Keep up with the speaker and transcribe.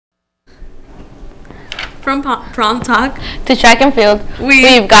From prom talk to track and field,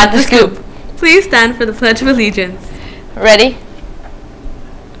 we've got the scoop. Please stand for the Pledge of Allegiance. Ready?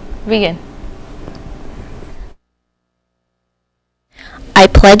 Begin. I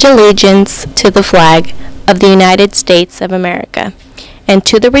pledge allegiance to the flag of the United States of America and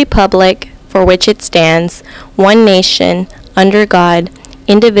to the republic for which it stands, one nation, under God,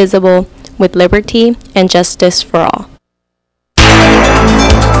 indivisible, with liberty and justice for all.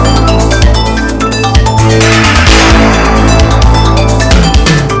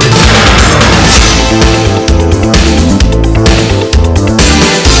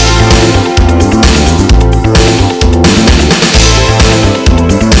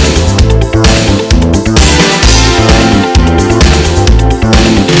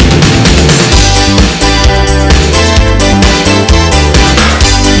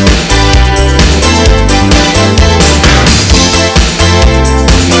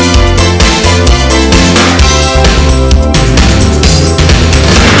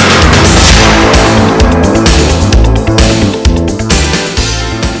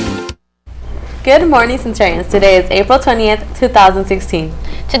 Good morning, Centurions. Today is April 20th, 2016.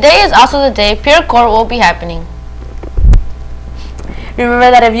 Today is also the day Pure Court will be happening.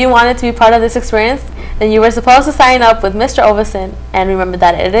 Remember that if you wanted to be part of this experience, then you were supposed to sign up with Mr. Overson, and remember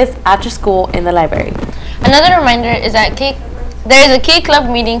that it is after school in the library. Another reminder is that there is a Key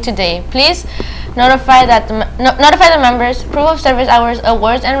Club meeting today. Please notify the members. Proof of service hours,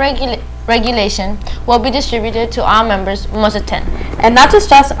 awards, and regulation will be distributed to all members who must attend. And not to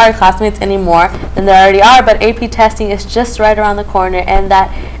stress our classmates anymore than there already are, but AP testing is just right around the corner, and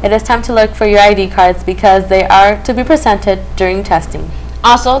that it is time to look for your ID cards because they are to be presented during testing.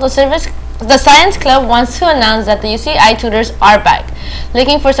 Also, the Science Club wants to announce that the UCI tutors are back.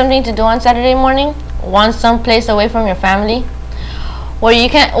 Looking for something to do on Saturday morning? Want some place away from your family? Where you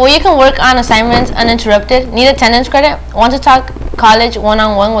can work on assignments uninterrupted? Need attendance credit? Want to talk college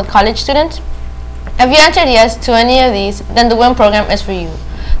one-on-one with college students? If you answered yes to any of these, then the WIN program is for you.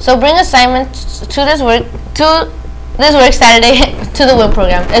 So bring assignments to this work Saturday to the WIN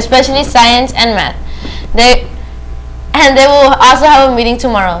program, especially science and math. They will also have a meeting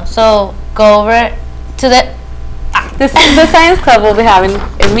tomorrow. So go over to the Science Club will be having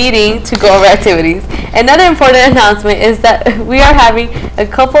a meeting to go over activities. Another important announcement is that we are having a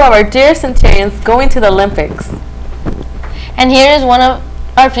couple of our dear Centurions going to the Olympics. And here is one of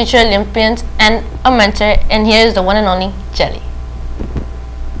our future Olympians and a mentor, and here is the one and only Jelly.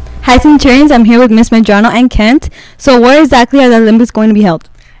 Hi Centurions, I'm here with Miss Medrano and Kent. So where exactly are the Olympics going to be held?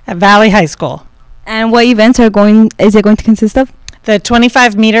 At Valley High School. And what events is it going to consist of? The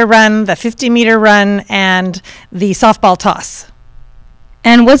 25-meter run, the 50-meter run, and the softball toss.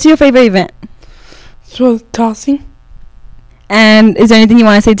 And what's your favorite event? So tossing. And is there anything you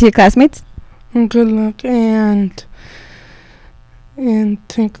want to say to your classmates? Good luck and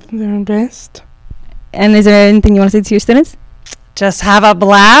take their best. And is there anything you want to say to your students? Just have a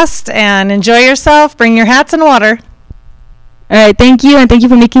blast and enjoy yourself. Bring your hats and water. All right, thank you, and thank you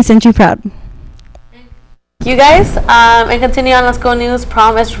for making Century proud. You guys, and continue on, let's go news.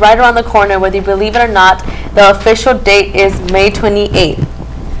 Prom is right around the corner, whether you believe it or not. The official date is May 28th.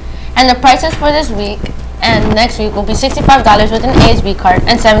 And the prices for this week and next week will be $65 with an ASB card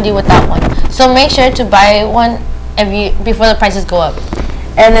and $70 without one. So make sure to buy one before the prices go up.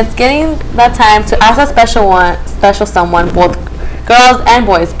 And it's getting that time to ask a special someone, both girls and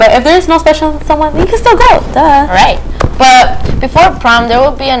boys. But if there's no special someone, you can still go. Duh. Right. But before prom, there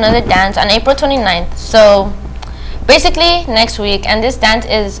will be another dance on April 29th. So basically next week, and this dance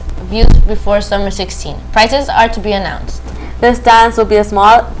is views before summer 16. Prices are to be announced. This dance will be a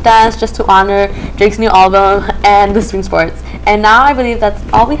small dance just to honor Drake's new album and the spring sports. And now I believe that's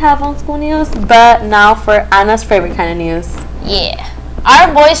all we have on school news. But now for Anna's favorite kind of news. Yeah.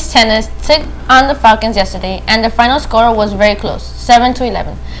 Our boys tennis took on the Falcons yesterday, and the final score was very close,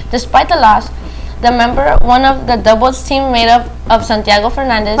 7-11. Despite the loss, one of the doubles team made up of Santiago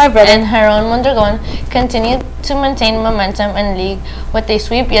Fernandez and Jaron Mondragon continued to maintain momentum in league with a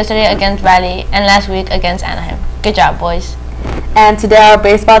sweep yesterday against Valley and last week against Anaheim. Good job, boys. And today our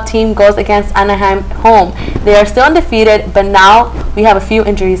baseball team goes against Anaheim home. They are still undefeated, but now we have a few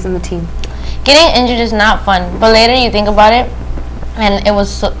injuries in the team. Getting injured is not fun, but later you think about it, and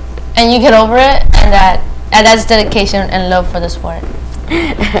you get over it, and that's dedication and love for the sport.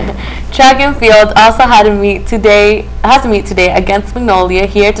 Track and field also has to meet today against Magnolia.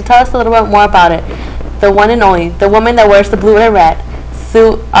 Here to tell us a little bit more about it, the one and only, the woman that wears the blue and red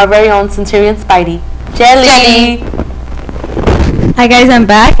suit, our very own Centurion Spidey, Jelly. Hi guys, I'm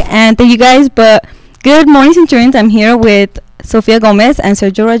back, and thank you guys. But good morning, Centurions. I'm here with Sofia Gomez and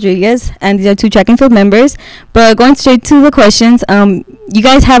Sergio Rodriguez, and these are two track and field members. But going straight to the questions, you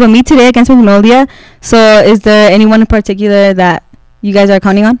guys have a meet today against Magnolia. So is there anyone in particular that you guys are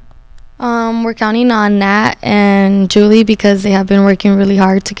counting on? We're counting on Nat and Julie because they have been working really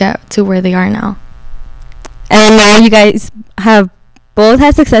hard to get to where they are now. And now you guys have both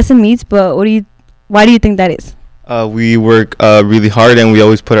had success in meets, but why do you think that is? We work really hard, and we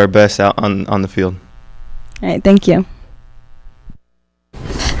always put our best out on the field. All right, thank you.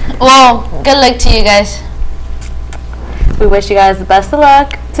 Well, good luck to you guys. We wish you guys the best of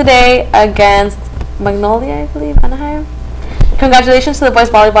luck today against Magnolia, I believe, Anaheim. Congratulations to the boys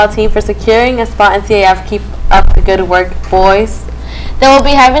volleyball team for securing a spot in CAF. Keep up the good work, boys. They will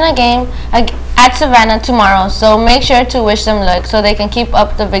be having a game at Savannah tomorrow, so make sure to wish them luck so they can keep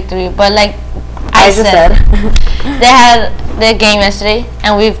up the victory. But like I just said, said. they had their game yesterday,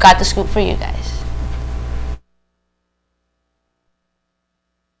 and we've got the scoop for you guys.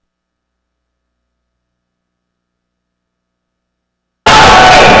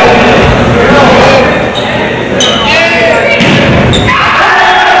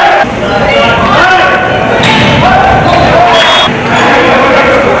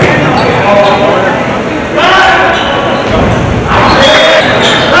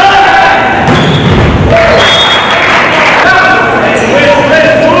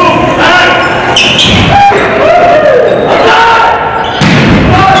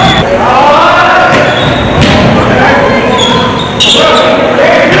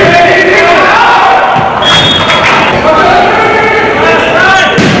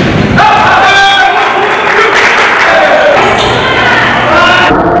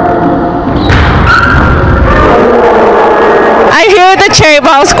 Cherry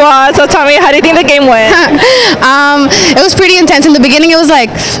Bomb squad. So tell me, how do you think the game went? It was pretty intense. In the beginning, it was like,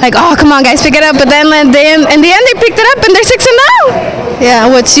 oh, come on, guys, pick it up. But then in the end, they picked it up, and they're 6-0.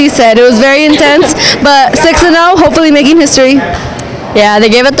 Yeah, what she said. It was very intense, but 6-0, hopefully making history. Yeah, they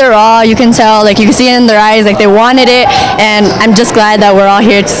gave it their all. You can tell, like you can see it in their eyes, like they wanted it, and I'm just glad that we're all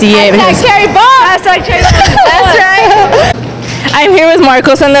here to see it. Cherry Bomb. That's right. I'm here with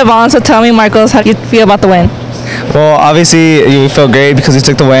Marcos and Levon. So tell me, Marcos, how do you feel about the win? Well, obviously, you feel great because we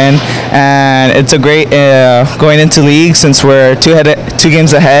took the win, and it's a great going into league since we're two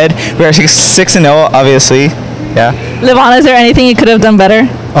games ahead. We're 6-0, obviously. Yeah. Levon, is there anything you could have done better?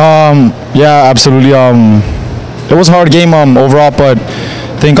 Yeah, absolutely. It was a hard game overall, but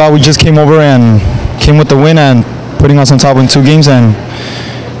thank God we just came over and came with the win and putting us on top in 2 games and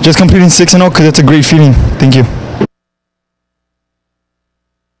just completing 6-0 because it's a great feeling. Thank you.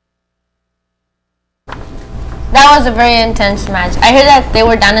 That was a very intense match. I heard that they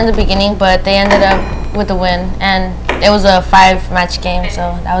were down in the beginning, but they ended up with the win, and it was a 5-match game,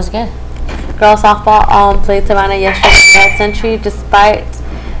 so that was good. Girls softball played Savannah yesterday at Century despite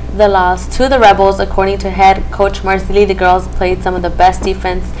the loss to the Rebels. According to head coach Marceli, the girls played some of the best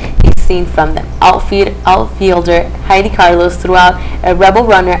defense he's seen from them. Outfielder Heidi Carlos threw out a Rebel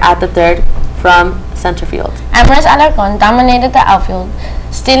runner at the third from center field. Empress Alarcon dominated the outfield,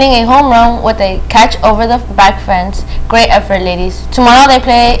 stealing a home run with a catch over the back fence. Great effort, ladies. Tomorrow they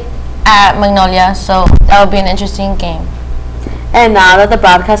play at Magnolia, so that will be an interesting game. And now that the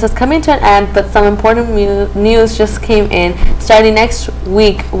broadcast is coming to an end, but some important news just came in. Starting next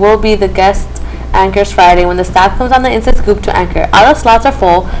week will be the guest Anchors Friday when the staff comes on the Inside Scoop to anchor. All the slots are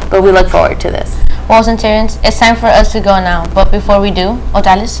full, but we look forward to this. Well, Centurions, it's time for us to go now. But before we do,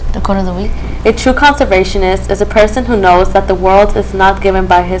 Odalys, the quote of the week. A true conservationist is a person who knows that the world is not given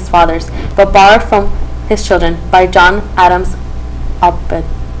by his fathers, but borrowed from his children, by John Adams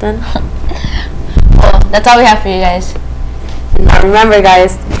Alpedon. Well, that's all we have for you guys. And now remember,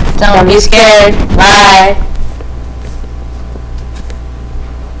 guys, don't be scared. Bye.